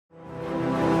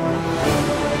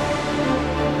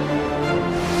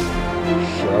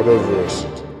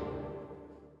Metaversity.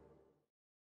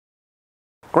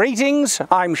 Greetings,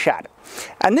 I'm Shad,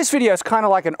 and this video is kind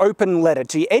of like an open letter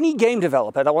to any game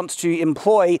developer that wants to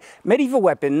employ medieval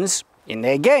weapons in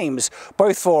their games,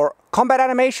 both for combat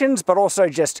animations, but also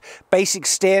just basic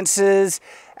stances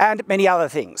and many other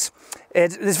things.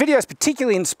 This video is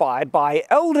particularly inspired by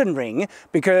Elden Ring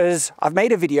because I've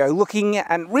made a video looking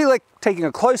and really taking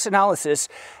a close analysis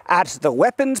at the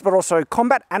weapons, but also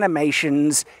combat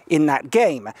animations in that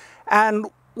game. And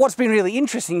what's been really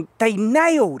interesting, they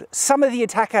nailed some of the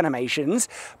attack animations,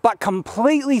 but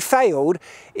completely failed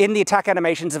in the attack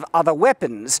animations of other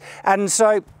weapons. And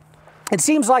so it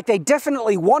seems like they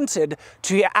definitely wanted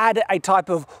to add a type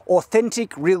of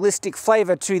authentic, realistic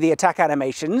flavor to the attack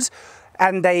animations,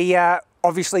 and they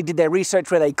obviously did their research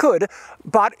where they could,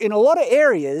 but in a lot of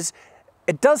areas,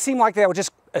 it does seem like they were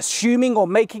just assuming or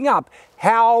making up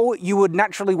how you would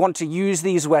naturally want to use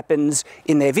these weapons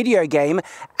in their video game.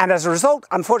 And as a result,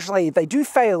 unfortunately, they do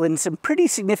fail in some pretty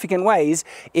significant ways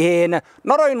in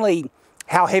not only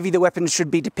how heavy the weapons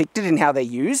should be depicted and how they're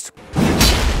used,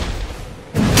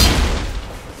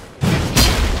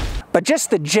 but just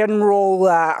the general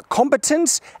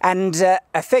competence and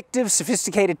effective,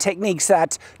 sophisticated techniques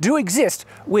that do exist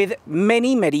with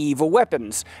many medieval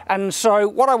weapons. And so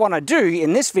what I want to do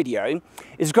in this video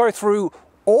is go through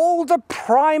all the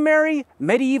primary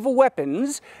medieval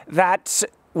weapons that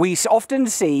we often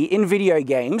see in video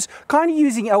games, kind of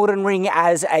using Elden Ring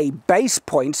as a base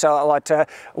point, so I like to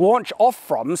launch off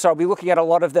from. So I'll be looking at a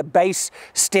lot of the base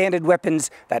standard weapons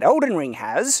that Elden Ring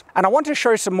has, and I want to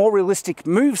show some more realistic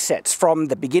move sets from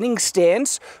the beginning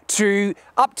stance to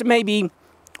up to maybe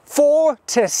 4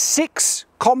 to 6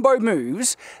 combo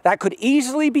moves that could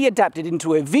easily be adapted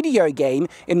into a video game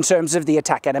in terms of the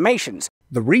attack animations.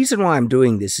 The reason why I'm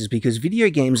doing this is because video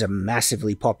games are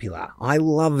massively popular. I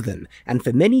love them, and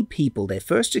for many people, their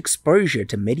first exposure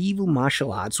to medieval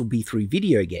martial arts will be through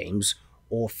video games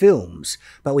or films,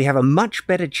 but we have a much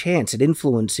better chance at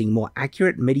influencing more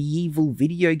accurate medieval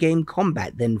video game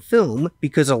combat than film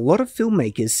because a lot of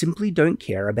filmmakers simply don't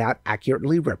care about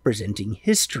accurately representing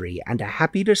history and are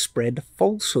happy to spread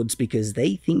falsehoods because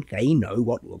they think they know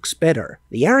what looks better.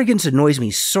 The arrogance annoys me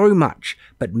so much,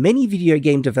 but many video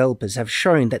game developers have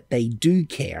shown that they do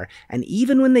care, and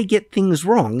even when they get things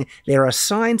wrong, there are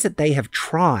signs that they have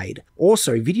tried.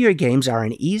 Also, video games are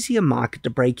an easier market to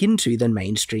break into than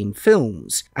mainstream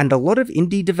films, and a lot of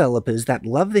indie developers that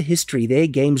love the history their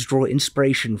games draw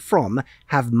inspiration from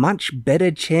have much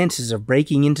better chances of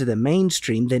breaking into the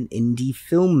mainstream than indie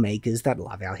filmmakers that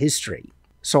love our history.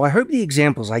 So I hope the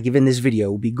examples I give in this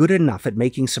video will be good enough at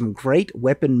making some great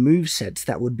weapon movesets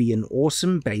that would be an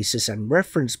awesome basis and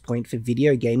reference point for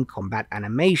video game combat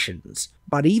animations.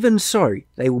 But even so,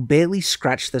 they will barely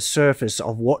scratch the surface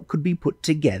of what could be put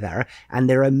together, and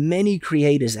there are many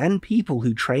creators and people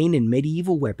who train in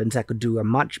medieval weapons that could do a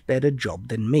much better job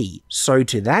than me. So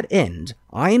to that end,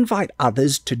 I invite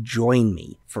others to join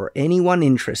me. For anyone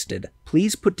interested,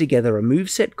 please put together a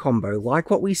moveset combo like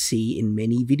what we see in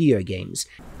many video games.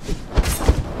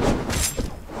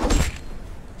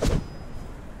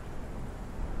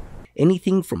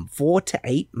 Anything from 4 to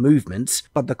 8 movements,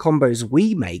 but the combos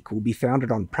we make will be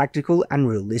founded on practical and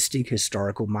realistic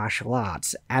historical martial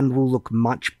arts, and will look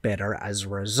much better as a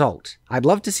result. I'd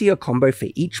love to see a combo for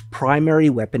each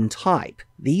primary weapon type.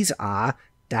 These are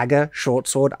dagger, short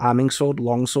sword, arming sword,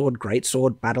 longsword,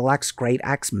 greatsword, battle axe, great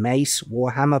axe, mace,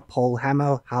 warhammer,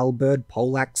 polehammer, halberd,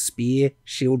 poleaxe, spear,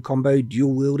 shield combo,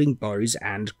 dual-wielding bows,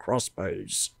 and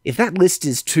crossbows. If that list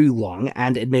is too long,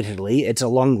 and admittedly it's a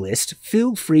long list,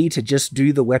 feel free to just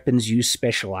do the weapons you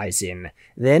specialize in.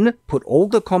 Then put all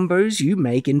the combos you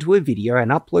make into a video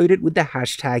and upload it with the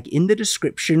hashtag in the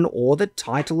description or the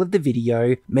title of the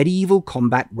video, Medieval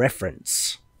Combat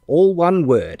Reference. All one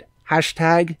word.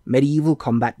 Hashtag Medieval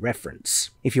Combat Reference.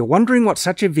 If you're wondering what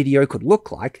such a video could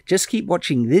look like, just keep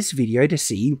watching this video to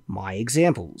see my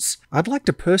examples. I'd like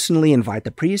to personally invite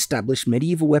the pre-established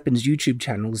medieval weapons YouTube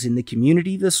channels in the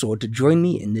community of the sword to join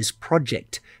me in this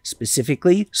project.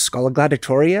 Specifically, Scholar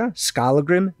Gladiatoria,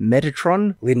 Scarlegrim,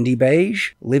 Metatron, Lindy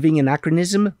Beige, Living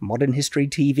Anachronism, Modern History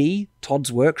TV,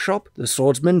 Todd's Workshop, The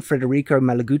Swordsman Federico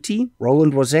Malaguti,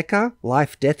 Roland Rosecca,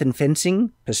 Life, Death and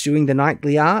Fencing, Pursuing the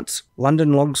Knightly Arts,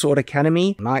 London Longsword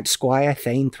Academy, Knight Squire,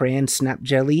 Thane Thran, Snap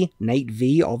Jelly, Nate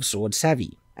V of Sword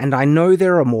Savvy. And I know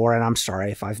there are more, and I'm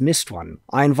sorry if I've missed one.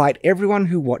 I invite everyone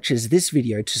who watches this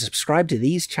video to subscribe to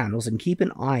these channels and keep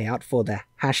an eye out for the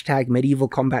 #medieval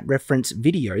combat reference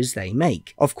videos they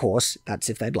make. Of course, that's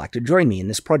if they'd like to join me in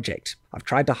this project. I've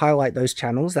tried to highlight those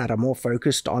channels that are more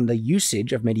focused on the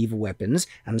usage of medieval weapons,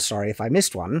 and sorry if I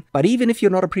missed one, but even if you're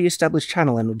not a pre-established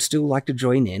channel and would still like to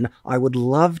join in, I would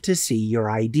love to see your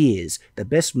ideas, the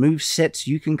best move sets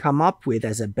you can come up with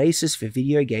as a basis for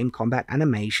video game combat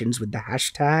animations with the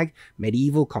hashtag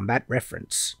medieval combat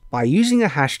reference. By using a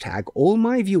hashtag, all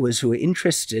my viewers who are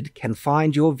interested can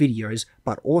find your videos,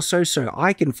 but also so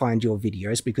I can find your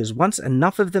videos, because once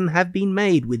enough of them have been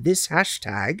made with this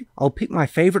hashtag, I'll pick my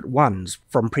favorite ones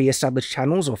from pre-established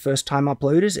channels or first-time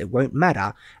uploaders, it won't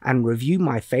matter, and review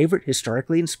my favorite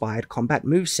historically inspired combat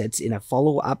movesets in a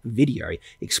follow-up video,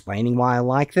 explaining why I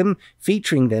like them,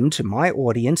 featuring them to my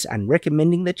audience, and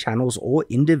recommending the channels or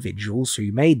individuals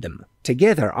who made them.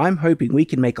 Together, I'm hoping we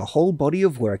can make a whole body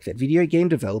of work that video game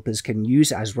developers can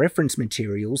use as reference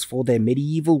materials for their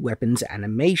medieval weapons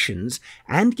animations,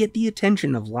 and get the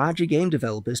attention of larger game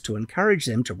developers to encourage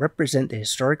them to represent the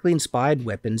historically inspired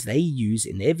weapons they use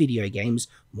in their video games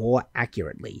more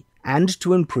accurately, and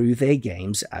to improve their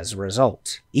games as a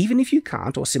result. Even if you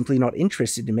can't or simply not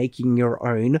interested in making your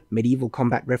own medieval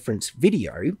combat reference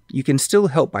video, you can still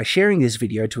help by sharing this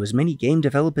video to as many game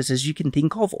developers as you can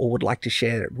think of or would like to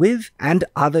share it with, and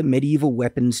other medieval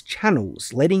weapons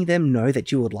channels, letting them know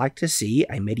that you would like to see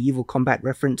a medieval combat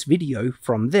reference video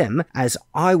from them, as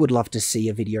I would love to see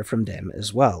a video from them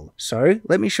as well. So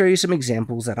let me show you some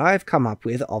examples that I've come up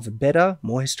with of better,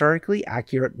 more historically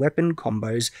accurate weapon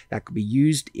combos that could be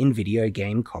used in video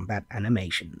game combat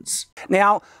animations.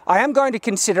 Now, I am going to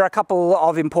consider a couple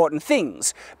of important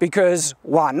things, because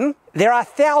one, there are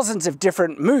thousands of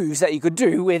different moves that you could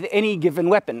do with any given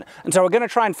weapon, and so we're going to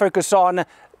try and focus on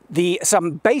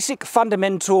some basic,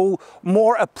 fundamental,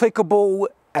 more applicable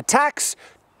attacks,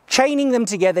 chaining them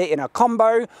together in a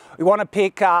combo. We want to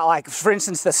pick, like for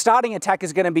instance, the starting attack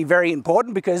is going to be very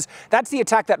important, because that's the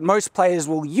attack that most players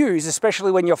will use,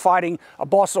 especially when you're fighting a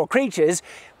boss or creatures.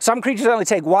 Some creatures only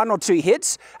take 1 or 2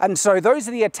 hits, and so those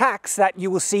are the attacks that you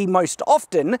will see most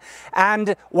often.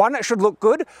 And one, it should look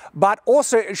good, but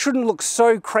also it shouldn't look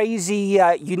so crazy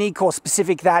unique or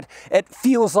specific that it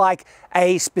feels like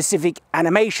a specific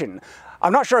animation.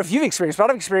 I'm not sure if you've experienced,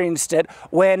 but I've experienced it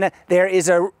when there is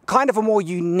a kind of a more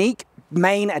unique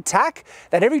main attack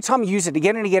that every time you use it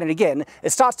again and again and again, it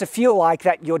starts to feel like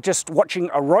that you're just watching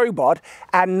a robot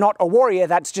and not a warrior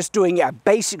that's just doing a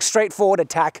basic straightforward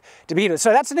attack to begin with.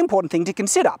 So that's an important thing to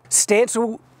consider. Stance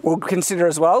we'll consider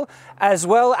as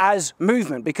well as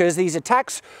movement, because these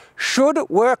attacks should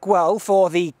work well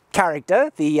for the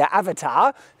character, the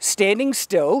avatar, standing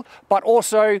still, but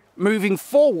also moving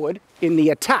forward in the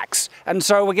attacks. And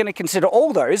so we're going to consider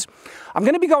all those. I'm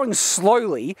going to be going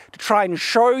slowly to try and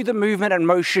show the movement and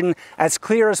motion as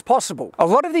clear as possible. A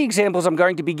lot of the examples I'm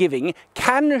going to be giving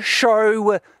can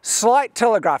show slight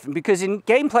telegraphing, because in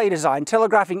gameplay design,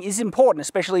 telegraphing is important,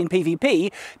 especially in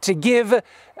PvP, to give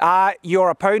your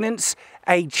opponents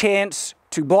a chance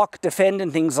to block, defend,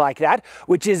 and things like that,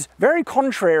 which is very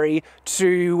contrary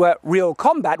to real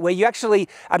combat, where you actually,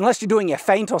 unless you're doing a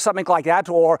feint or something like that,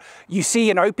 or you see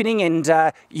an opening and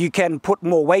you can put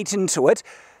more weight into it,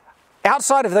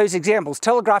 outside of those examples,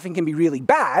 telegraphing can be really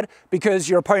bad, because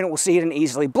your opponent will see it and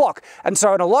easily block. And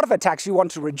so in a lot of attacks, you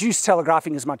want to reduce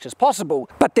telegraphing as much as possible.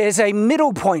 But there's a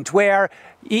middle point where,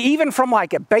 even from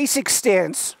like a basic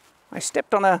stance, I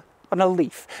stepped on a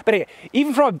leaf. But anyway,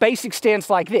 even from a basic stance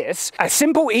like this, a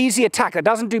simple, easy attack that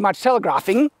doesn't do much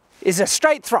telegraphing is a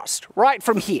straight thrust right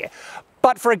from here.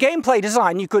 But for a gameplay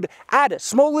design, you could add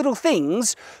small little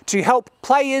things to help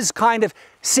players kind of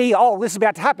see, oh, this is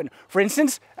about to happen. For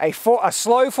instance, a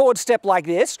slow forward step like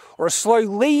this, or a slow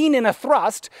lean in a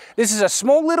thrust. This is a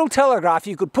small little telegraph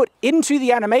you could put into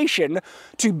the animation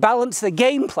to balance the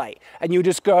gameplay. And you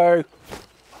just go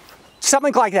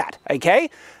something like that, okay?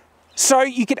 So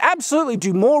you could absolutely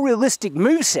do more realistic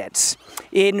movesets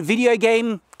in video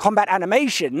game combat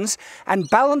animations and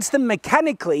balance them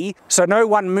mechanically, so no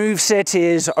one moveset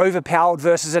is overpowered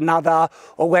versus another,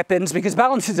 or weapons, because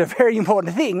balance is a very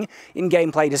important thing in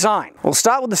gameplay design. We'll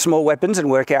start with the small weapons and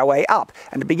work our way up.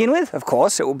 And to begin with, of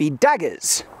course, it will be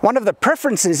daggers. One of the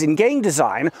preferences in game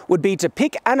design would be to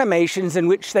pick animations in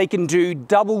which they can do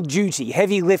double duty,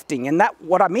 heavy lifting. And that,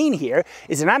 what I mean here,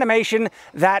 is an animation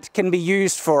that can be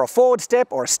used for a forward step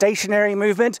or a stationary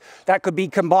movement that could be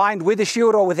combined with a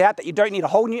shield or without, that you don't need a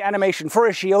whole new animation for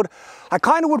a shield. I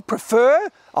kind of would prefer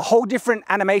a whole different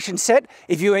animation set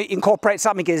if you incorporate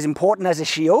something as important as a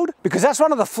shield, because that's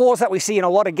one of the flaws that we see in a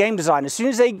lot of game design. As soon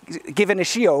as they given a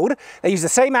shield, they use the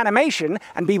same animation,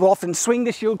 and people often swing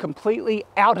the shield completely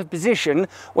out of position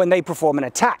when they perform an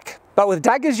attack. But with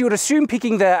daggers, you would assume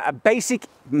picking the basic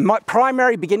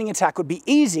primary beginning attack would be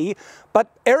easy, but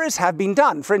errors have been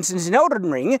done. For instance, in Elden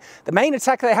Ring, the main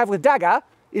attack they have with dagger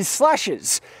is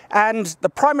slashes. And the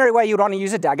primary way you'd want to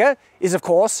use a dagger is, of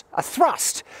course, a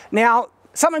thrust. Now,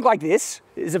 something like this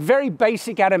is a very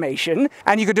basic animation,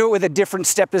 and you could do it with a different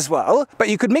step as well, but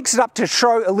you could mix it up to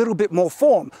show a little bit more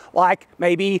form, like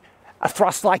maybe a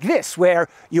thrust like this, where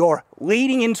you're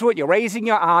leading into it, you're raising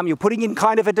your arm, you're putting in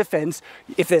kind of a defense.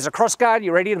 If there's a crossguard,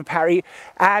 you're ready to parry,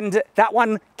 and that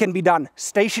one can be done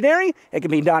stationary, it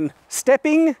can be done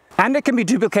stepping, and it can be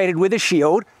duplicated with a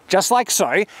shield, just like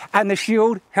so, and the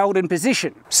shield held in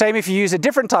position. Same if you use a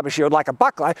different type of shield, like a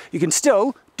buckler, you can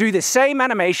still do the same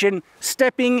animation,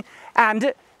 stepping,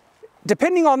 and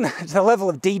depending on the level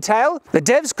of detail, the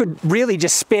devs could really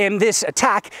just spam this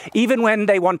attack even when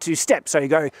they want to step. So you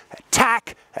go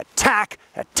attack, attack,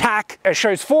 attack. It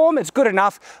shows form, it's good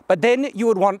enough, but then you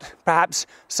would want perhaps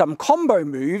some combo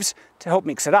moves to help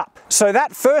mix it up. So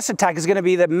that first attack is going to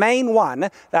be the main one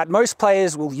that most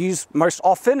players will use most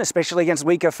often, especially against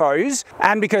weaker foes,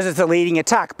 and because it's the leading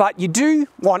attack. But you do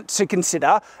want to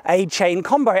consider a chain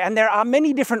combo, and there are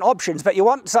many different options, but you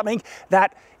want something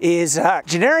that is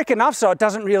generic enough so it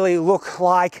doesn't really look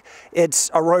like it's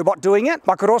a robot doing it,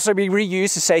 but could also be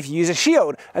reused to say if you use a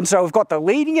shield. And so we've got the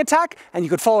leading attack, and you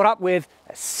could follow it up with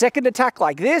a second attack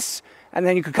like this, and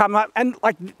then you could come up, and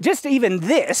like just even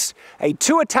this, a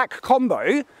 2-attack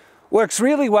combo works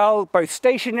really well, both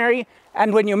stationary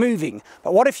and when you're moving.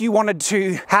 But what if you wanted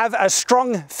to have a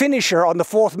strong finisher on the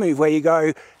 4th move, where you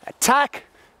go attack,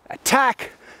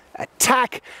 attack,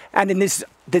 attack, and in this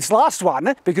last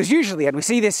one, because usually, and we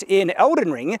see this in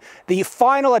Elden Ring, the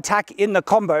final attack in the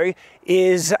combo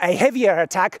is a heavier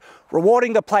attack,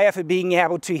 rewarding the player for being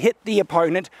able to hit the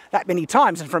opponent that many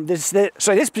times. And from this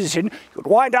position, you would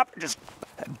wind up just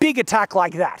a big attack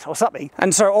like that or something.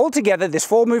 And so altogether, this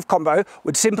 4-move combo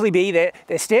would simply be their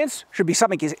stance should be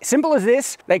something as simple as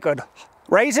this. They could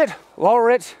raise it, lower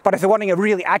it, but if they're wanting a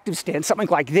really active stance, something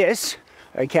like this,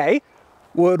 okay,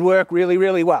 would work really,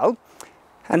 really well.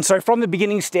 And so from the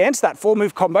beginning stance, that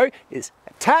 4-move combo is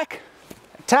attack,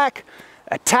 attack,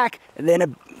 attack, and then a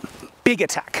big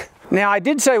attack. Now, I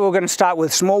did say we were going to start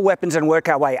with small weapons and work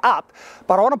our way up,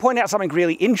 but I want to point out something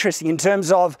really interesting in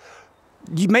terms of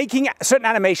you making certain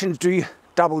animations do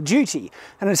double duty.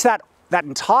 And it's that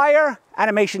entire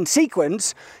animation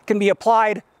sequence can be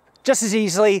applied just as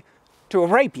easily to a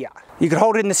rapier. You could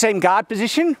hold it in the same guard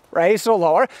position, raise or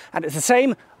lower, and it's the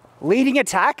same leading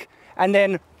attack, and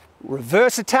then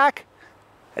reverse attack,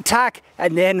 attack,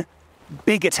 and then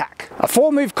big attack. A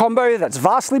 4-move combo that's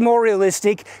vastly more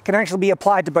realistic can actually be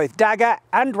applied to both dagger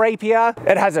and rapier.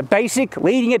 It has a basic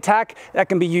leading attack that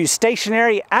can be used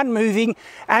stationary and moving,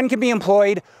 and can be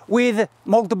employed with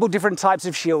multiple different types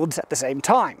of shields at the same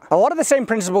time. A lot of the same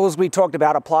principles we talked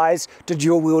about applies to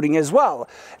dual wielding as well.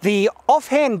 The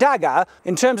offhand dagger,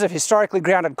 in terms of historically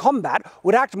grounded combat,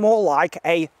 would act more like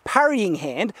a parrying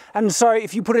hand, and so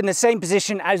if you put it in the same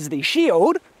position as the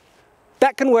shield,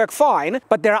 that can work fine,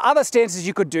 but there are other stances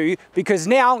you could do, because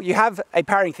now you have a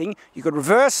parrying thing. You could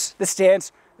reverse the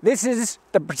stance. This is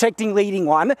the protecting leading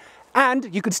one,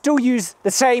 and you could still use the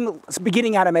same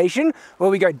beginning animation where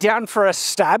we go down for a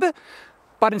stab,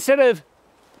 but instead of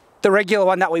the regular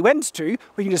one that we went to,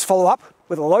 we can just follow up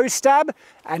with a low stab,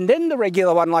 and then the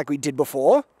regular one like we did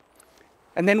before,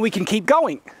 and then we can keep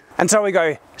going. And so we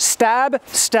go stab,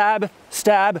 stab,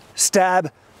 stab,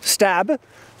 stab, stab,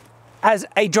 as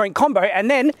a joint combo, and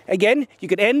then again you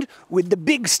could end with the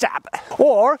big stab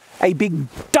or a big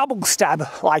double stab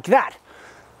like that.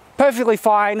 Perfectly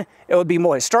fine. It would be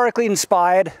more historically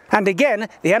inspired, and again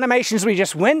the animations we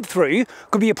just went through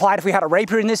could be applied if we had a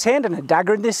rapier in this hand and a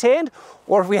dagger in this hand,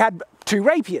 or if we had 2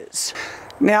 rapiers.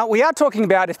 Now, we are talking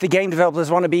about if the game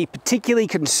developers want to be particularly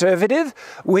conservative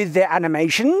with their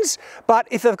animations, but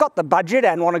if they've got the budget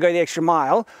and want to go the extra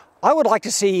mile, I would like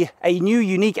to see a new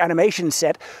unique animation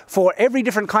set for every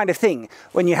different kind of thing.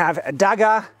 When you have a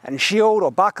dagger and shield,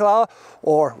 or buckler,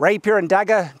 or rapier and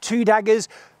dagger, 2 daggers,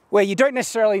 where you don't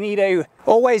necessarily need to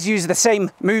always use the same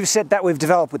moveset that we've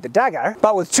developed with the dagger,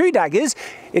 but with 2 daggers,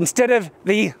 instead of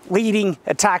the leading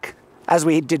attack as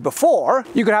we did before,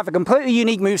 you could have a completely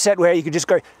unique moveset where you could just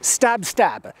go stab,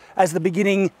 stab as the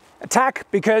beginning attack,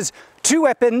 because 2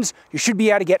 weapons, you should be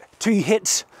able to get 2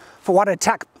 hits for 1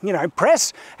 attack, you know,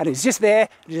 press, and it's just there,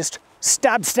 just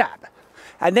stab, stab.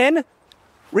 And then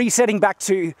resetting back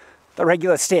to the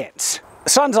regular stance. The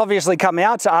sun's obviously come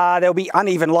out. There'll be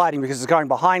uneven lighting because it's going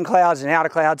behind clouds and out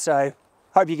of clouds, so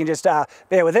hope you can just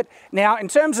bear with it. Now, in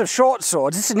terms of short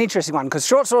swords, this is an interesting one, because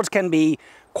short swords can be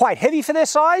quite heavy for their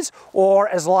size, or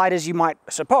as light as you might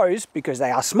suppose, because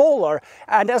they are smaller.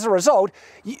 And as a result,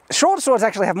 short swords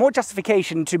actually have more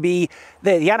justification to be,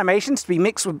 the animations to be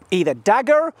mixed with either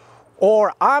dagger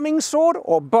or arming sword,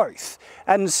 or both.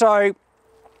 And so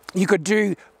you could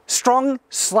do strong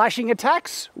slashing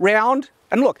attacks, round,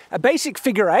 and look, a basic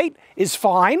figure 8 is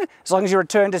fine, as long as you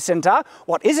return to center.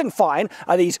 What isn't fine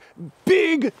are these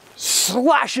big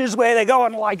slashes where they're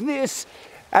going like this.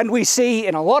 And we see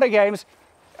in a lot of games,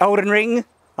 Elden Ring,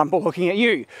 I'm looking at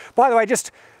you. By the way,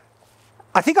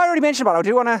 I think I already mentioned, but I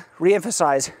do want to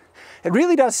re-emphasize, it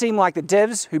really does seem like the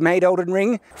devs who made Elden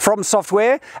Ring from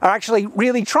software are actually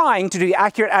really trying to do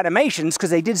accurate animations, because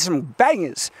they did some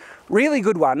bangers, really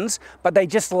good ones, but they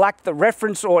just lacked the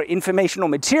reference or informational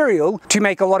material to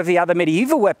make a lot of the other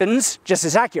medieval weapons just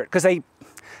as accurate, because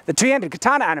the two-handed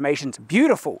katana animation's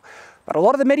beautiful, but a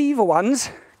lot of the medieval ones,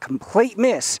 complete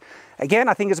miss. Again,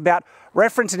 I think it's about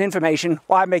reference and information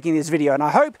why I'm making this video, and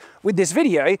I hope with this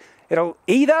video it'll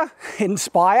either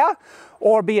inspire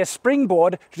or be a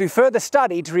springboard to do further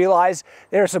study to realize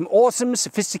there are some awesome,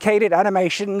 sophisticated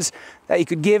animations that you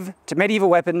could give to medieval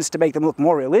weapons to make them look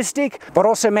more realistic, but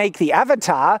also make the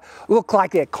avatar look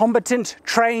like they're competent,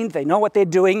 trained, they know what they're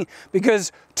doing.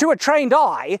 Because to a trained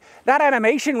eye, that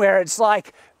animation where it's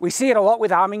like, we see it a lot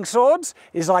with arming swords,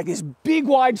 is like this big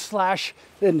wide slash,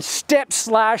 then step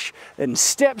slash, then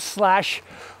step slash,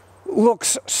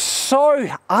 looks so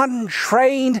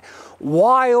untrained,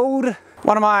 wild.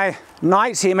 One of my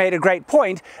knights here made a great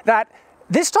point that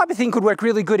this type of thing could work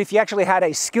really good if you actually had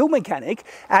a skill mechanic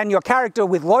and your character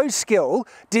with low skill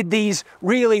did these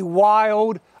really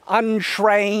wild,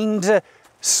 untrained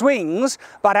swings,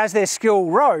 but as their skill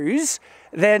rose,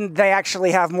 then they actually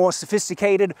have more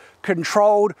sophisticated,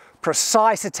 controlled,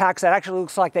 precise attacks that actually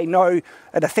looks like they know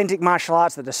an authentic martial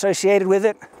arts that's associated with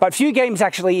it. But few games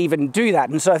actually even do that,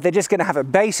 and so if they're just going to have a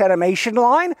base animation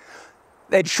line,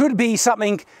 it should be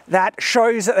something that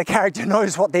shows that the character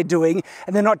knows what they're doing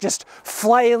and they're not just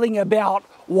flailing about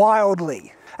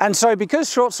wildly. And so because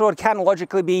short sword can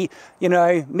logically be, you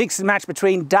know, mix and match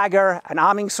between dagger and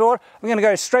arming sword, I'm going to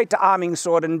go straight to arming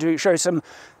sword and show some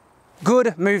good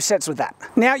movesets with that.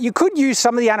 Now, you could use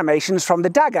some of the animations from the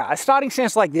dagger. A starting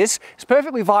stance like this is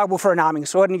perfectly viable for an arming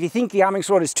sword, and if you think the arming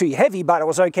sword is too heavy but it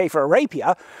was okay for a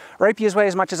rapier, rapiers weigh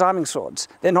as much as arming swords.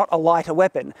 They're not a lighter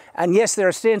weapon. And yes, there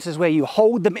are stances where you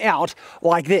hold them out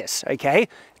like this, okay?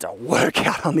 It's a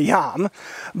workout on the arm.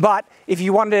 But if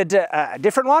you wanted a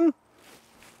different one,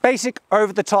 basic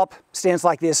over-the-top stance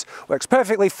like this works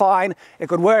perfectly fine. It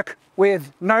could work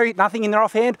with nothing in their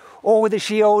offhand or with a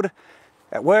shield.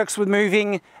 It works with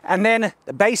moving. And then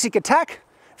the basic attack,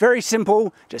 very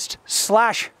simple, just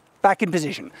slash, back in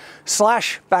position,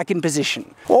 slash, back in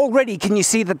position. Already can you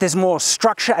see that there's more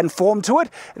structure and form to it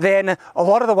than a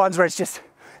lot of the ones where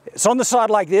it's on the side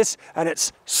like this and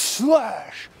it's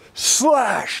slash,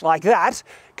 slash like that,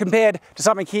 compared to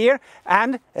something here,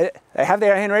 and they have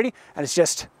their hand ready and it's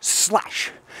just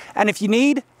slash. And if you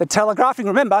need the telegraphing,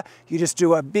 remember, you just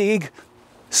do a big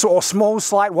or small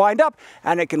slight wind up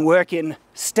and it can work in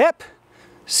step,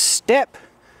 step,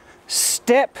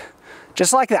 step,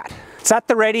 just like that. It's at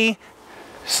the ready,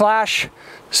 slash,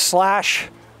 slash,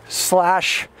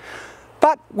 slash.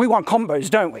 But we want combos,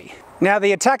 don't we? Now,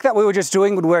 the attack that we were just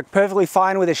doing would work perfectly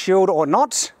fine with a shield or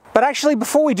not. But actually,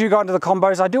 before we do go into the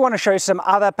combos, I do want to show some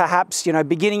other, perhaps, you know,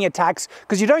 beginning attacks,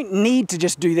 because you don't need to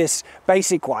just do this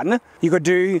basic one. You could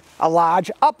do a large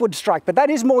upward strike, but that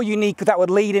is more unique. That would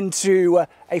lead into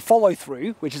a follow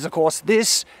through, which is, of course,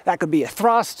 this. That could be a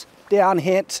thrust, down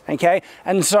hit, okay?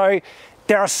 And so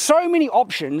there are so many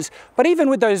options, but even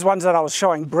with those ones that I was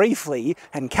showing briefly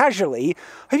and casually,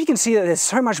 I hope you can see that there's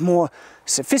so much more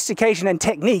sophistication and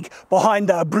technique behind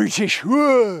the brutish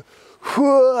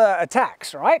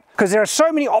attacks, right? Because there are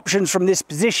so many options from this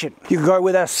position. You can go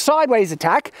with a sideways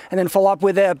attack and then follow up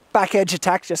with a back edge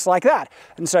attack just like that.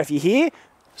 And so if you're here,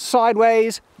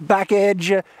 sideways, back edge,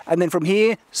 and then from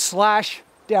here, slash,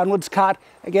 downwards cut,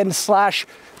 again slash,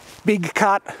 big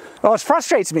cut. Well, it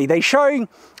frustrates me. They show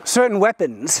certain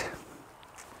weapons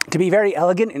to be very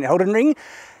elegant in Elden Ring,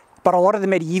 but a lot of the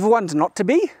medieval ones not to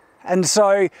be. And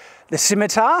so the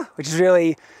scimitar, which is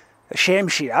really a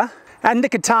shamshir, and the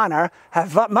katana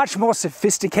have much more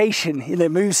sophistication in their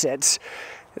movesets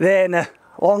than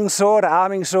long sword,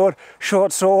 arming sword,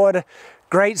 short sword,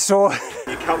 great sword.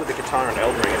 You cut with the katana and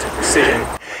Elden Ring, it's a precision.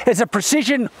 It's a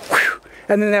precision,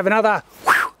 and then they have another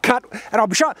cut, and I'll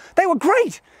be sure they were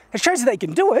great. It shows that they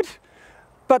can do it,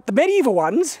 but the medieval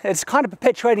ones, it's kind of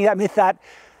perpetuating that myth that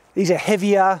these are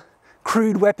heavier,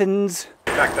 crude weapons.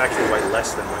 In fact, they actually weigh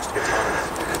less than most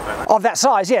katanas. Of that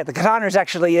size, yeah, the katana is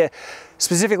actually a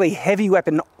specifically heavy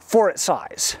weapon for its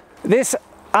size. This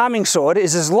arming sword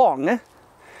is as long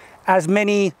as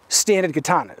many standard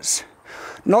katanas.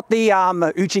 Not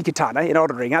the uchi katana in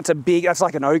Elden Ring. That's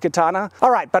like an O katana.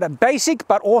 All right, but a basic,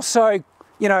 but also,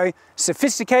 you know,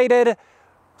 sophisticated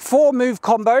 4-move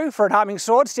combo for an arming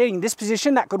sword, standing in this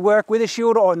position, that could work with a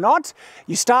shield or not.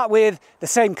 You start with the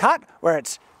same cut, where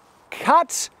it's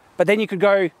cut, but then you could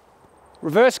go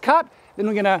reverse cut, then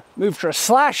we're gonna move to a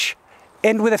slash,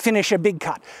 end with a finish, a big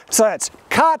cut. So it's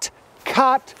cut,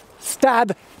 cut,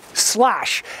 stab,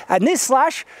 slash. And this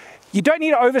slash, you don't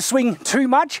need to overswing too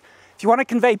much. If you want to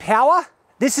convey power,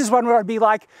 this is one where I'd be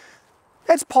like,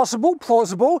 it's possible,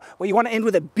 plausible, where you want to end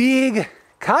with a big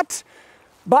cut,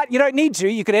 but you don't need to.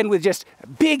 You could end with just a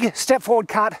big step forward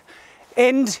cut,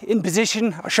 end in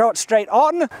position, I'll show it straight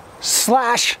on,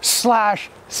 slash, slash,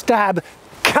 stab,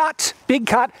 cut, big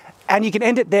cut, and you can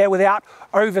end it there without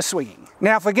overswinging.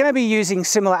 Now, if we're going to be using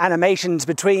similar animations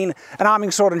between an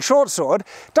arming sword and short sword,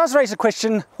 it does raise the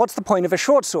question, what's the point of a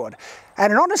short sword?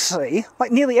 And honestly,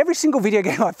 like nearly every single video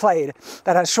game I've played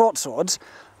that has short swords,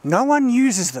 no one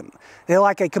uses them. They're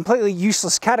like a completely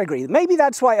useless category. Maybe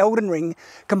that's why Elden Ring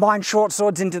combined short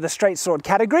swords into the straight sword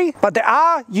category, but there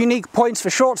are unique points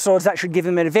for short swords that should give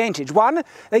them an advantage. One,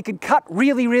 they could cut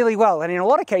really, really well, and in a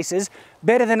lot of cases,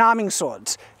 better than arming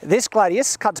swords. This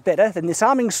Gladius cuts better than this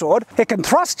arming sword. It can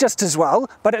thrust just as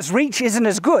well, but its reach isn't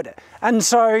as good. And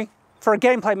so, for a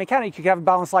gameplay mechanic, you could have a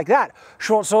balance like that.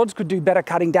 Short swords could do better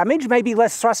cutting damage, maybe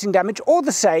less thrusting damage, or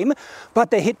the same,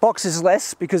 but their hitbox is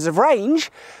less because of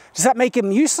range. Does that make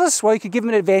them useless? Well, you could give them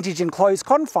an advantage in closed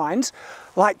confines,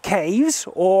 like caves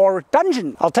or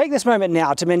dungeon. I'll take this moment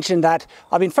now to mention that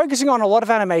I've been focusing on a lot of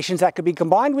animations that could be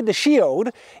combined with the shield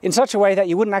in such a way that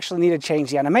you wouldn't actually need to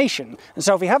change the animation. And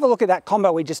so if we have a look at that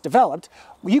combo we just developed,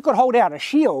 you could hold out a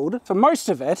shield for most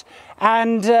of it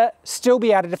and still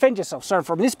be able to defend yourself. So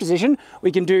from this position,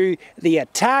 we can do the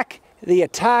attack,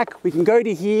 we can go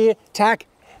to here, attack,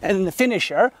 and then the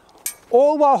finisher,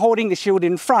 all while holding the shield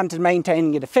in front and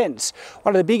maintaining a defense.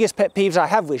 One of the biggest pet peeves I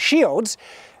have with shields,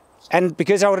 and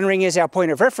because Elden Ring is our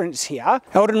point of reference here,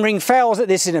 Elden Ring fails at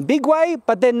this in a big way,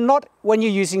 but then not when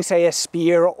you're using, say, a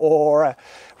spear or a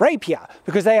rapier,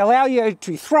 because they allow you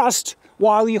to thrust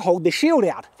while you hold the shield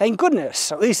out. Thank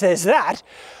goodness, at least there's that.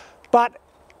 But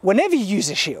whenever you use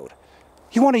a shield,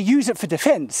 you want to use it for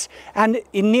defense. And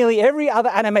in nearly every other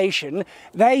animation,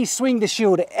 they swing the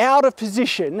shield out of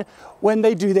position when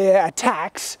they do their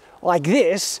attacks like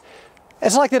this.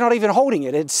 It's like they're not even holding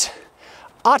it. It's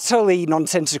utterly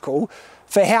nonsensical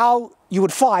for how you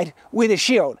would fight with a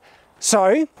shield.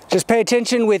 So just pay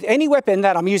attention with any weapon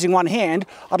that I'm using one hand.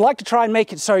 I'd like to try and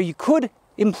make it so you could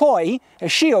employ a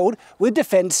shield with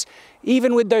defense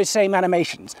even with those same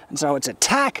animations. And so it's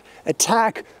attack,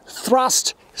 attack,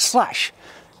 thrust, slash.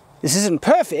 This isn't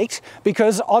perfect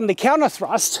because on the counter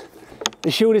thrust,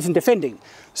 the shield isn't defending.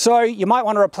 So you might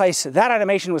want to replace that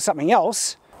animation with something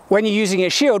else when you're using a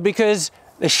shield, because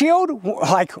the shield,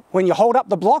 like when you hold up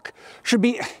the block,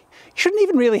 you shouldn't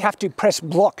even really have to press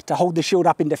block to hold the shield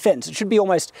up in defense. It should be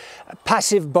almost a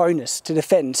passive bonus to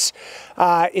defense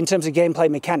in terms of gameplay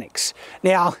mechanics.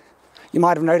 Now, you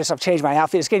might have noticed I've changed my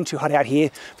outfit. It's getting too hot out here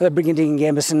for the Brigandine and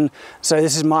Gambison, so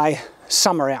this is my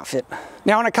summer outfit.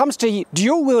 Now, when it comes to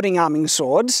dual wielding arming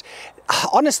swords,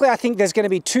 honestly, I think there's going to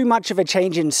be too much of a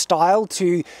change in style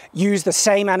to use the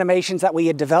same animations that we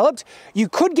had developed. You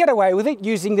could get away with it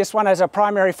using this one as a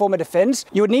primary form of defense.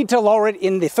 You would need to lower it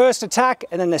in the first attack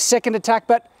and then the second attack,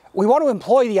 but we want to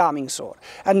employ the arming sword.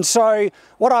 And so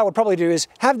what I would probably do is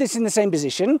have this in the same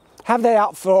position, have that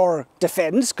out for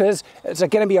defense, because it's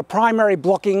going to be a primary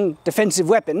blocking defensive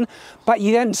weapon, but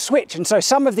you then switch. And so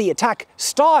some of the attack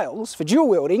styles for dual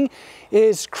wielding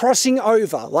is crossing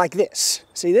over like this.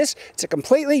 See this? It's a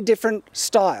completely different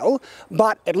style,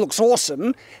 but it looks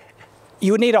awesome.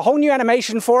 You would need a whole new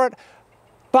animation for it,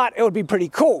 but it would be pretty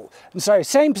cool. And so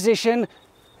same position,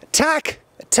 attack,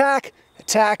 attack,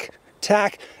 attack,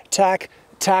 attack, attack,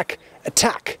 attack,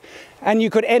 attack. And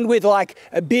you could end with like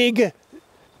a big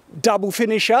double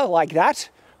finisher like that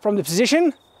from the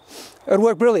position. It would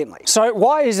work brilliantly. So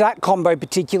why is that combo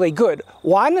particularly good?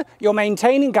 One, you're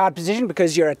maintaining guard position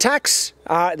because your attacks,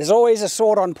 there's always a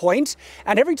sword on point,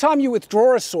 and every time you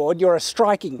withdraw a sword, you're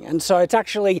striking, and so it's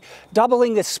actually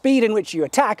doubling the speed in which you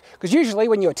attack, because usually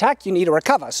when you attack, you need to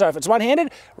recover. So if it's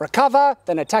one-handed, recover,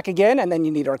 then attack again, and then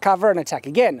you need to recover and attack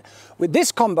again. With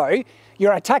this combo,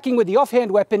 you're attacking with the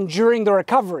offhand weapon during the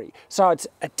recovery. So it's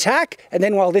attack, and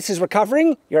then while this is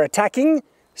recovering, you're attacking,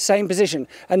 same position.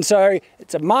 And so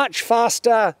it's a much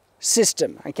faster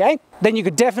system, okay? Then you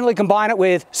could definitely combine it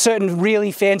with certain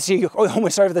really fancy,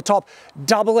 almost over the top,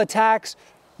 double attacks,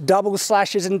 double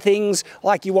slashes and things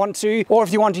like you want to, or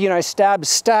if you want to, you know,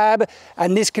 stab,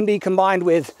 and this can be combined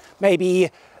with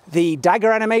maybe the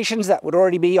dagger animations that would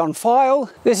already be on file.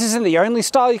 This isn't the only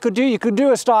style you could do. You could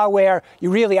do a style where you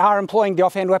really are employing the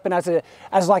offhand weapon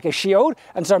as like a shield,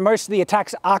 and so most of the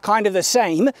attacks are kind of the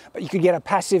same, but you could get a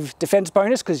passive defense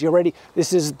bonus because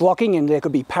this is blocking, and there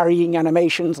could be parrying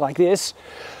animations like this.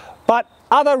 But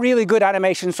other really good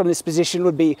animations from this position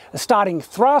would be a starting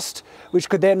thrust, which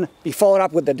could then be followed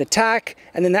up with an attack,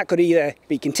 and then that could either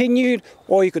be continued,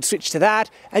 or you could switch to that.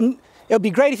 And it would be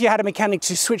great if you had a mechanic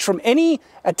to switch from any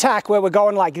attack where we're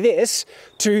going like this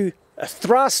to a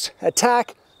thrust,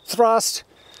 attack, thrust.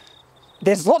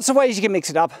 There's lots of ways you can mix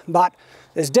it up, but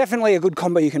there's definitely a good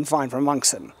combo you can find from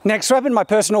amongst them. Next weapon, my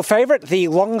personal favorite, the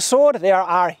longsword. There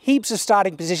are heaps of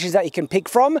starting positions that you can pick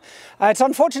from. It's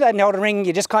unfortunate that in Elden Ring,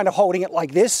 you're just kind of holding it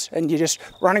like this, and you're just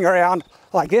running around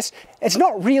like this. It's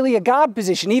not really a guard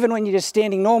position, even when you're just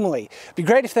standing normally. It'd be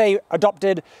great if they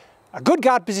adopted a good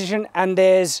guard position, and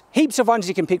there's heaps of ones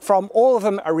you can pick from. All of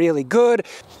them are really good.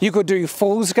 You could do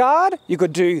Fool's Guard, you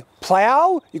could do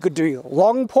Plow, you could do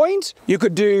Long Point, you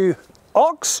could do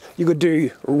Ox, you could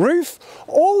do Roof.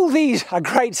 All these are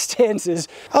great stances.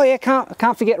 Oh yeah,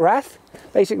 can't forget Wrath.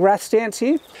 Basic Wrath stance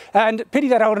here. And pity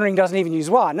that Elden Ring doesn't even use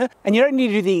one. And you don't need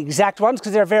to do the exact ones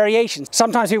because there are variations.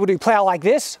 Sometimes people do Plow like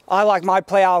this. I like my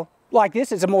Plow like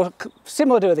this. It's a more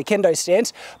similar to the kendo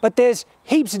stance, but there's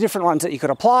heaps of different ones that you could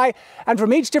apply. And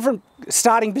from each different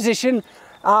starting position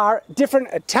are different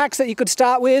attacks that you could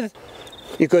start with.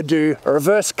 You could do a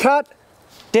reverse cut,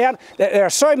 down. There are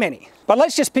so many. But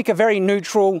let's just pick a very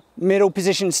neutral middle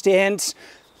position stance,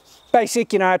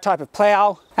 basic, you know, type of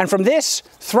plow. And from this,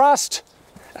 thrust,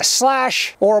 a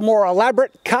slash, or a more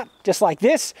elaborate cut, just like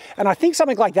this. And I think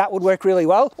something like that would work really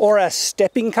well, or a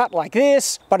stepping cut like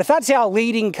this. But if that's our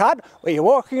leading cut, where you're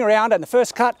walking around and the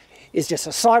first cut is just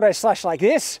a sideways slash like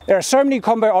this, there are so many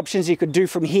combo options you could do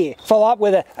from here. Follow up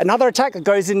with another attack that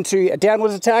goes into a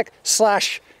downwards attack,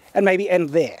 slash, and maybe end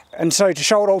there. And so to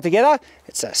show it all together,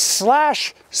 it's a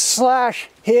slash, slash,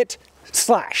 hit,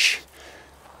 slash.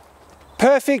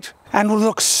 Perfect, and will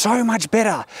look so much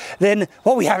better than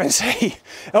what we have in, say,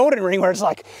 Elden Ring, where it's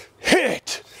like,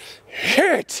 hit,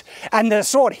 hit, and the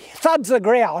sword thuds the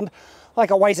ground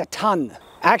like it weighs a ton.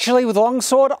 Actually, with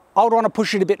longsword, I would want to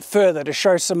push it a bit further to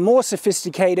show some more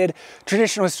sophisticated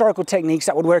traditional historical techniques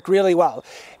that would work really well.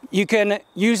 You can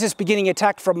use this beginning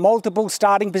attack from multiple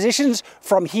starting positions,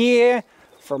 from here,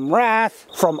 from Wrath,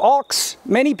 from Ox,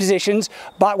 many positions,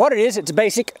 but what it is, it's a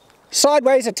basic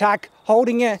sideways attack,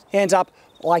 holding your hands up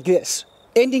like this,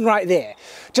 ending right there.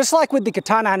 Just like with the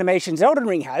katana animations Elden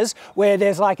Ring has, where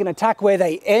there's like an attack where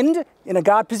they end in a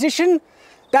guard position,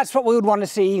 that's what we would want to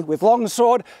see with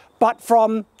longsword, but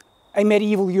from a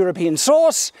medieval European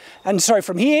source. And so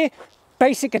from here,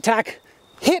 basic attack,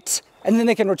 hit, and then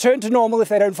they can return to normal if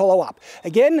they don't follow up.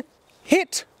 Again,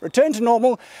 hit, return to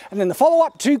normal, and then the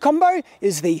follow-up to combo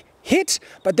is the hit,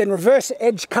 but then reverse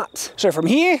edge cut. So from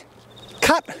here,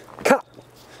 cut, cut.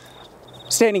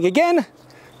 Standing again,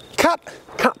 cut,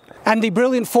 cut. And the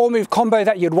brilliant 4-move combo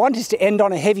that you'd want is to end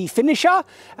on a heavy finisher.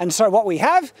 And so what we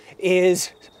have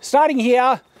is, starting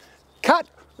here, cut,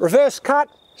 reverse cut,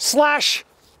 slash,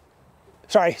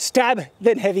 sorry, stab,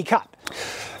 then heavy cut.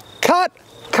 Cut,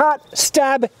 cut,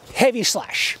 stab, heavy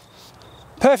slash.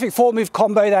 Perfect 4-move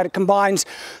combo that combines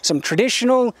some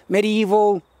traditional,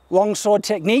 medieval, longsword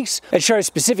techniques. It shows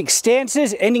specific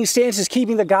stances, ending stances,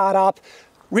 keeping the guard up.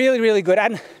 Really, really good.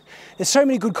 And there's so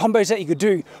many good combos that you could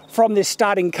do from this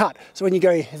starting cut. So when you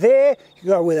go there, you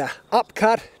go with a up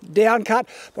cut, down cut.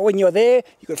 But when you're there,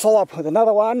 you could follow up with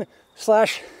another one,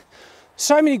 slash.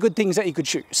 So many good things that you could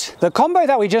choose. The combo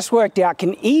that we just worked out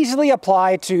can easily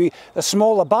apply to the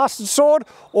smaller bastard sword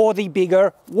or the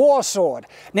bigger war sword.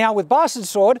 Now with bastard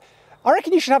sword, I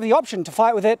reckon you should have the option to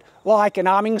fight with it like an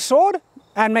arming sword,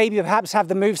 and maybe perhaps have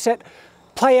the moveset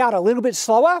play out a little bit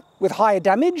slower with higher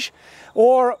damage.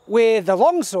 Or with the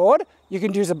longsword, you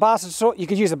can use a bastard sword. You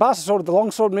could use a bastard sword with the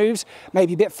longsword moves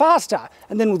maybe a bit faster.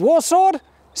 And then with war sword,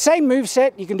 same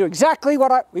moveset. You can do exactly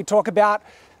what we talk about,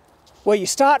 where you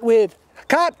start with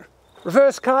cut,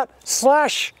 reverse cut,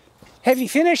 slash, heavy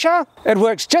finisher. It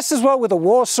works just as well with a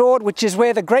war sword, which is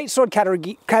where the greatsword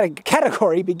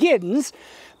category begins,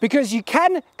 because you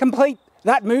can complete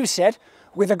that moveset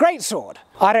with a greatsword.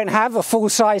 I don't have a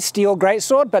full-size steel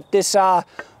greatsword, but this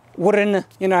wooden,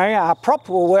 prop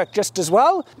will work just as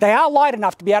well. They are light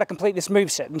enough to be able to complete this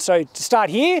moveset. And so to start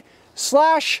here,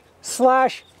 slash,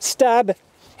 slash, stab,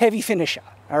 heavy finisher.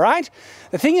 all right?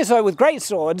 The thing is though, with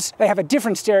greatswords, they have a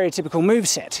different stereotypical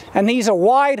moveset, and these are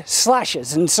wide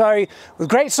slashes, and so with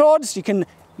greatswords, you can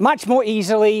much more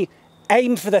easily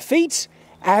aim for the feet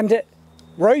and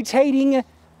rotating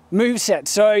moveset.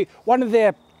 So one of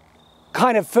their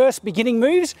kind of first beginning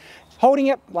moves, holding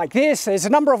it like this. There's a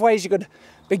number of ways you could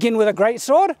begin with a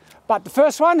greatsword, but the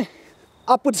first one,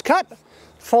 upwards cut,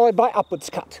 followed by upwards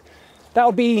cut. That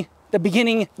would be the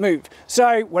beginning move.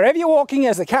 So wherever you're walking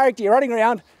as the character, you're running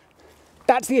around,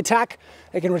 that's the attack.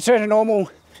 It can return to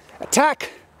normal,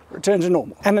 attack, return to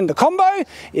normal. And then the combo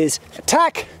is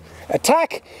attack,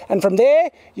 attack, and from there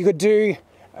you could do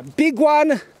a big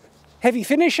one, heavy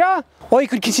finisher, or you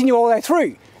could continue all the way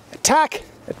through. Attack,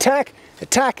 attack,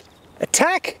 attack,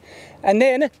 attack, and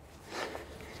then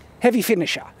heavy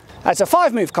finisher. That's a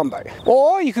 5-move combo.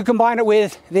 Or you could combine it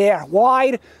with their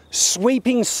wide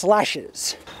sweeping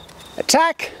slashes.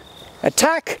 Attack,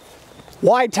 attack,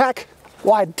 wide tack,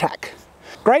 wide tack.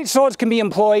 Great swords can be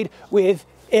employed with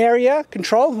area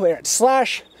control, where it's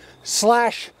slash,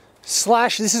 slash,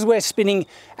 slash. This is where spinning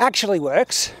actually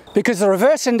works, because the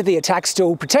reverse end of the attack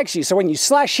still protects you. So when you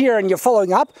slash here and you're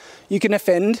following up, you can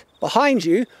defend behind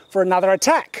you for another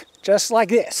attack, just like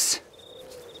this.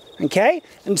 Okay?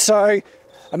 And so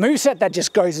a moveset that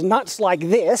just goes nuts like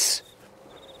this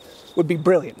would be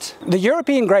brilliant. The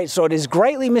European greatsword is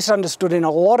greatly misunderstood in a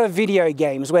lot of video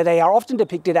games, where they are often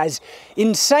depicted as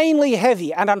insanely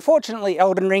heavy, and unfortunately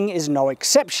Elden Ring is no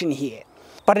exception here.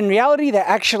 But in reality, they're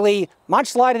actually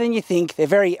much lighter than you think. They're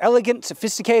very elegant,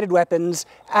 sophisticated weapons,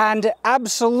 and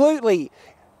absolutely,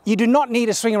 you do not need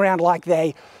to swing around like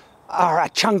they are a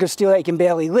chunk of steel that you can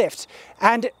barely lift.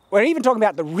 And we're even talking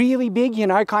about the really big, you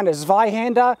know, kind of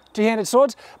Zweihander two-handed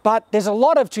swords, but there's a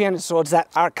lot of two-handed swords that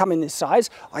come in this size,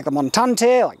 like the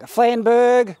Montante, like the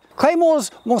Flamberg.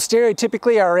 Claymores more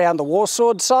stereotypically are around the war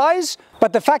sword size,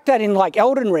 but the fact that in like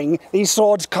Elden Ring, these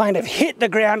swords kind of hit the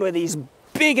ground with these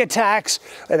big attacks,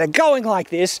 and they're going like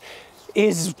this,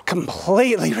 is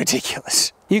completely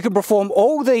ridiculous. You can perform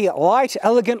all the light,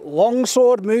 elegant,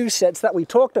 longsword movesets that we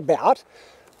talked about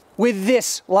with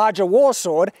this larger war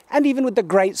sword, and even with the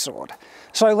greatsword.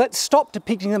 So let's stop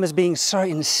depicting them as being so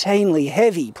insanely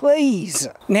heavy, please.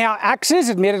 Now, axes,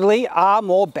 admittedly, are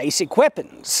more basic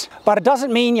weapons, but it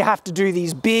doesn't mean you have to do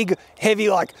these big, heavy,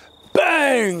 like,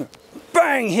 bang,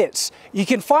 bang hits. You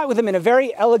can fight with them in a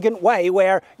very elegant way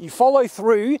where you follow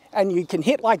through and you can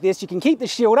hit like this. You can keep the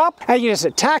shield up and you just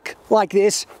attack like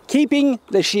this, keeping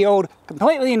the shield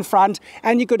completely in front,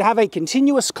 and you could have a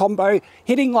continuous combo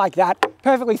hitting like that,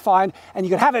 perfectly fine, and you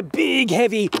could have a big,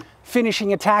 heavy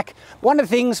finishing attack. One of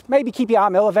the things, maybe keep your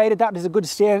arm elevated. That is a good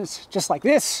stance, just like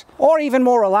this, or even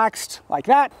more relaxed like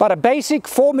that. But a basic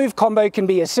 4-move combo can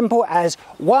be as simple as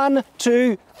 1,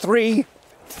 2, 3,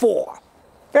 4.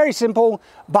 Very simple,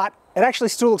 but it actually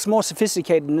still looks more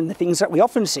sophisticated than the things that we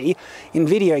often see in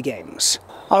video games.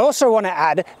 I also want to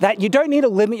add that you don't need to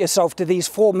limit yourself to these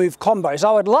 4-move combos.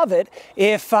 I would love it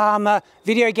if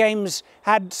video games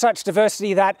had such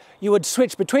diversity that you would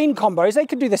switch between combos. They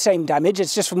could do the same damage,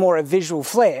 it's just for more a visual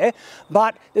flair,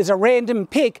 but there's a random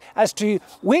pick as to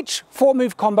which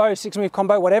 4-move combo, 6-move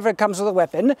combo, whatever comes with a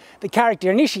weapon, the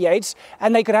character initiates,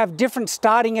 and they could have different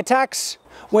starting attacks,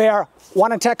 where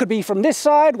one attack could be from this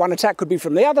side, one attack could be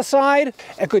from the other side.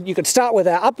 You could start with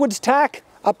an upwards tack,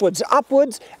 upwards,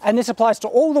 upwards, and this applies to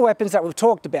all the weapons that we've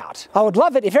talked about. I would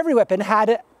love it if every weapon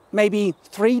had maybe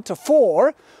 3 to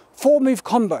 4 4-move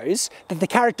combos that the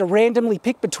character randomly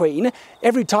picked between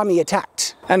every time he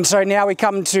attacked. And so now we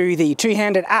come to the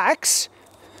two-handed axe.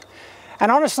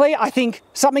 And honestly, I think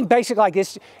something basic like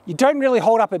this, you don't really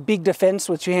hold up a big defense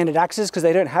with two-handed axes because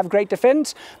they don't have great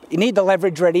defense, but you need the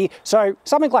leverage ready. So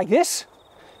something like this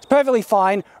is perfectly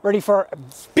fine, ready for a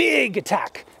big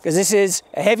attack, because this is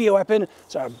a heavier weapon,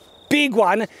 so a big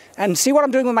one. And see what I'm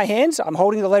doing with my hands? I'm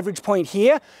holding the leverage point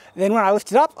here. Then when I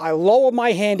lift it up, I lower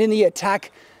my hand in the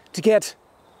attack to get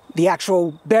the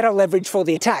actual better leverage for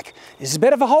the attack. This is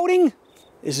better for holding,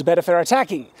 this is better for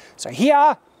attacking. So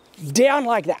here, down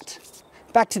like that.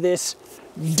 Back to this,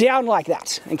 down like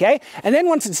that, okay? And then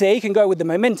once it's there, you can go with the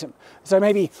momentum. So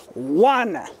maybe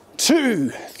 1, 2,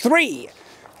 3.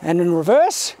 And in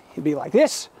reverse, it'd be like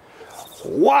this.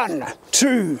 1,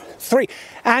 2, 3.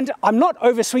 And I'm not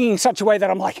overswinging such a way that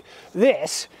I'm like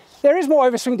this. There is more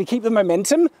overswing to keep the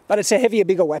momentum, but it's a heavier,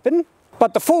 bigger weapon.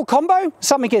 But the full combo,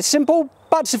 something as simple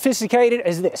but sophisticated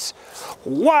as this.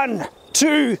 1,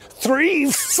 2,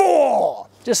 3, 4.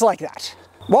 Just like that.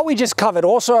 What we just covered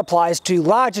also applies to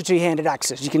larger two-handed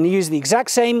axes. You can use the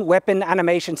exact same weapon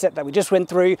animation set that we just went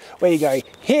through, where you go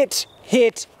hit,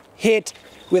 hit, hit,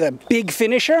 with a big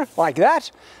finisher like that,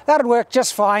 that'd work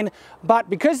just fine. But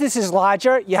because this is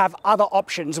larger, you have other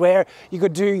options where you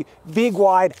could do big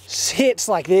wide hits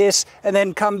like this and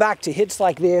then come back to hits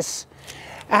like this.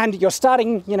 And your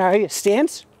starting,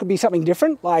 stance could be something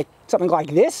different, like something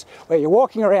like this, where you're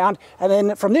walking around, and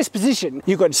then from this position,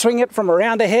 you could swing it from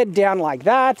around the head down like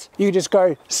that. You just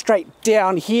go straight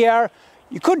down here.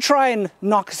 You could try and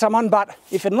knock someone, but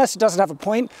unless it doesn't have a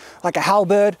point, like a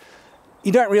halberd,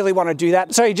 you don't really want to do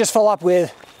that. So you just follow up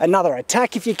with another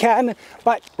attack if you can.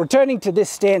 But returning to this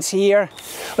stance here,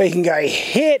 where you can go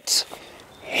hit,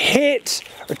 hit,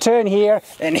 return here,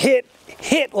 and hit,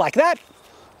 hit like that.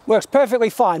 Works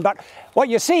perfectly fine, but what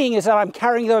you're seeing is that I'm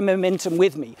carrying the momentum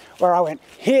with me, where I went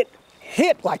hit,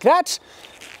 hit like that,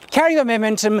 carry the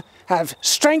momentum, have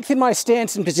strength in my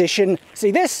stance and position,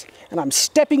 see this, and I'm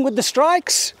stepping with the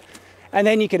strikes, and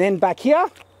then you can end back here.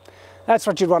 That's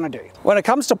what you'd want to do. When it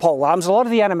comes to pole arms, a lot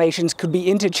of the animations could be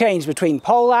interchanged between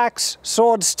poleaxe,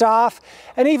 sword staff,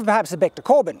 and even perhaps the Bector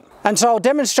Corbin. And so I'll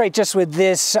demonstrate just with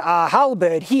this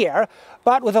halberd here.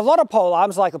 But with a lot of pole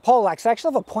arms, like the poleaxe, they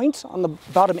actually have a point on the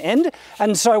bottom end.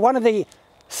 And so one of the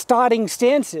starting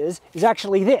stances is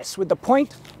actually this, with the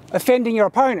point offending your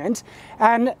opponent.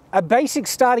 And a basic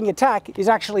starting attack is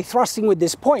actually thrusting with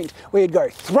this point, where you'd go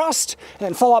thrust and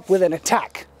then follow up with an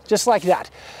attack, just like that.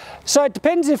 So it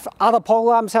depends if other pole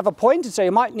arms have a point, and so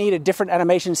you might need a different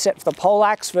animation set for the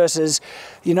poleaxe versus,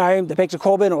 the Bector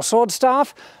Corbin or sword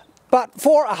staff. But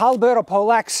for a halberd or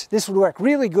poleaxe, this would work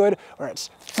really good, where it's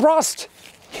thrust,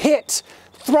 hit,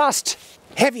 thrust,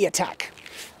 heavy attack.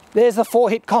 There's the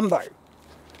 4-hit combo.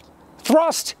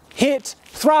 Thrust, hit,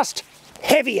 thrust,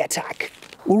 heavy attack.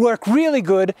 Will work really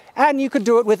good, and you could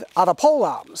do it with other pole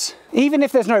arms. Even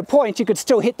if there's no point, you could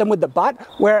still hit them with the butt,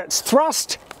 where it's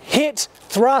thrust, hit,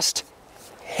 thrust,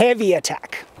 heavy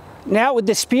attack. Now with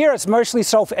the spear, it's mostly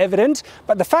self-evident,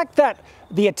 but the fact that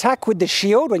the attack with the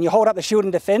shield, when you hold up the shield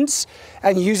in defense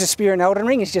and you use a spear in Elden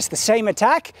Ring, is just the same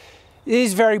attack,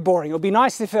 is very boring. It would be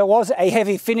nice if there was a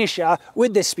heavy finisher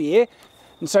with the spear.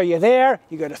 And so you're there,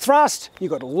 you go to thrust, you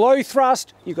go to low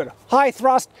thrust, you go to high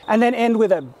thrust, and then end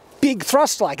with a big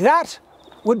thrust like that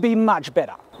would be much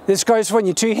better. This goes when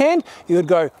you two-hand, you would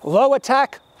go low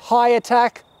attack,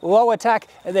 low attack,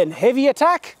 and then heavy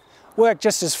attack. Work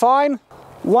just as fine.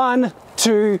 1,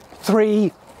 2,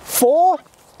 3, 4.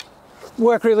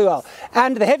 Work really well.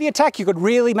 And the heavy attack, you could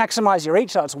really maximize your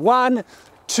reach. So it's 1,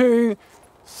 2,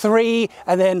 3,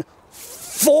 and then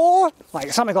 4,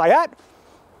 like something like that.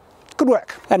 Good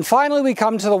work. And finally we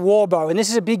come to the warbow, and this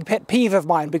is a big pet peeve of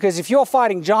mine, because if you're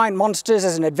fighting giant monsters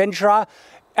as an adventurer,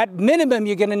 at minimum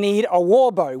you're going to need a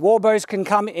warbow. Warbows can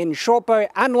come in shortbow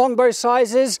and longbow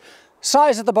sizes.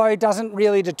 Size of the bow doesn't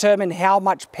really determine how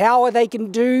much power they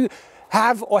can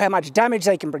have or how much damage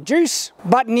they can produce,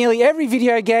 but in nearly every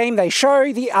video game they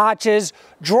show the archers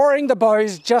drawing the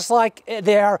bows just like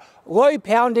their low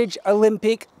poundage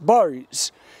Olympic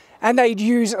bows. And they'd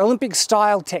use Olympic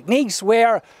style techniques,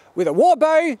 where with a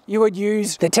warbow you would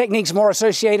use the techniques more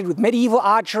associated with medieval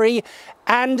archery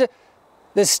and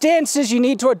the stances you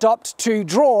need to adopt to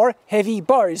draw heavy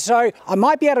bows. So I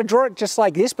might be able to draw it just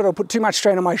like this, but it'll put too much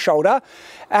strain on my shoulder.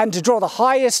 And to draw the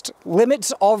highest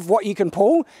limits of what you can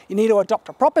pull, you need to adopt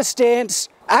a proper stance,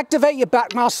 activate your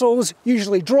back muscles,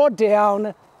 usually draw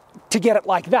down to get it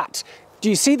like that. Do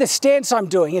you see the stance I'm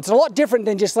doing? It's a lot different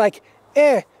than just like,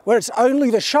 where it's only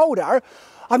the shoulder.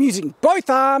 I'm using both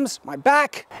arms, my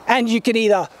back, and you can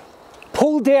either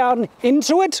pull down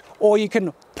into it, or you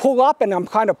can pull up, and I'm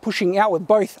kind of pushing out with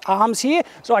both arms here.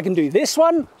 So I can do this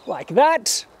one like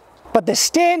that. But the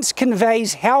stance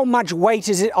conveys how much weight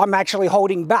is it I'm actually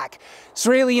holding back. It's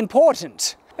really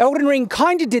important. Elden Ring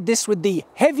kind of did this with the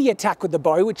heavy attack with the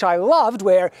bow, which I loved,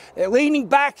 where they're leaning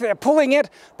back, they're pulling it,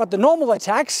 but the normal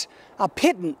attacks are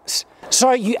pittance.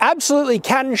 So you absolutely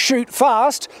can shoot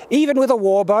fast, even with a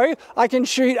warbow. I can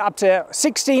shoot up to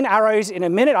 16 arrows in a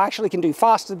minute. I actually can do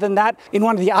faster than that. In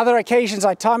one of the other occasions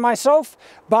I time myself,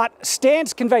 but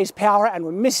stance conveys power, and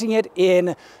we're missing it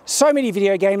in so many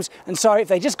video games. And so if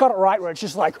they just got it right, where it's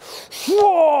just like,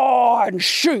 whoa, and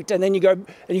shoot, and then you go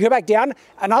back down.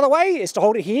 Another way is to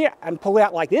hold it here and pull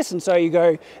out like this. And so you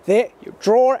go there, you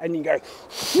draw, and you go,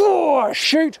 whoa,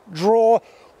 shoot, draw,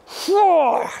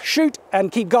 shoot,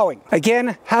 and keep going.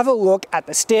 Again, have a look at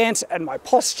the stance and my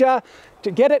posture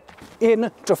to get it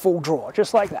into full draw,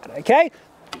 just like that, okay?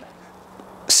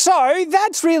 So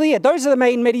that's really it. Those are the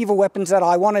main medieval weapons that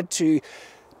I wanted to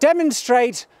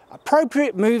demonstrate.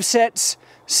 Appropriate movesets,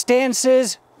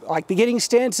 stances, like beginning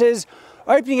stances,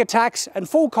 opening attacks, and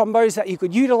full combos that you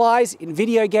could utilize in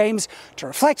video games to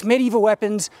reflect medieval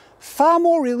weapons far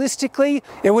more realistically,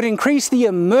 it would increase the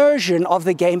immersion of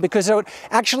the game because it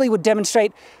actually would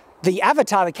demonstrate the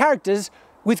avatar, the characters,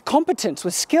 with competence,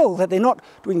 with skill, that they're not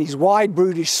doing these wide,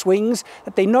 brutish swings,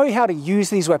 that they know how to use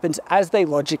these weapons as they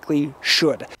logically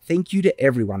should. Thank you to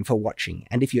everyone for watching,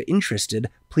 and if you're interested,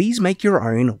 please make your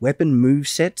own weapon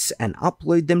movesets and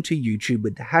upload them to YouTube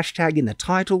with the hashtag in the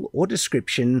title or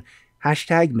description,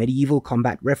 hashtag medieval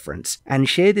combat reference, and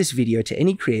share this video to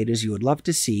any creators you would love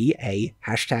to see a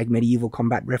hashtag medieval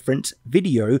combat reference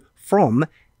video from,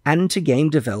 and to game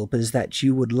developers that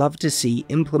you would love to see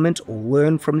implement or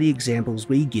learn from the examples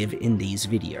we give in these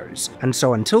videos. And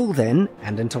so until then,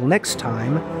 and until next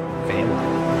time,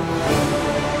 farewell.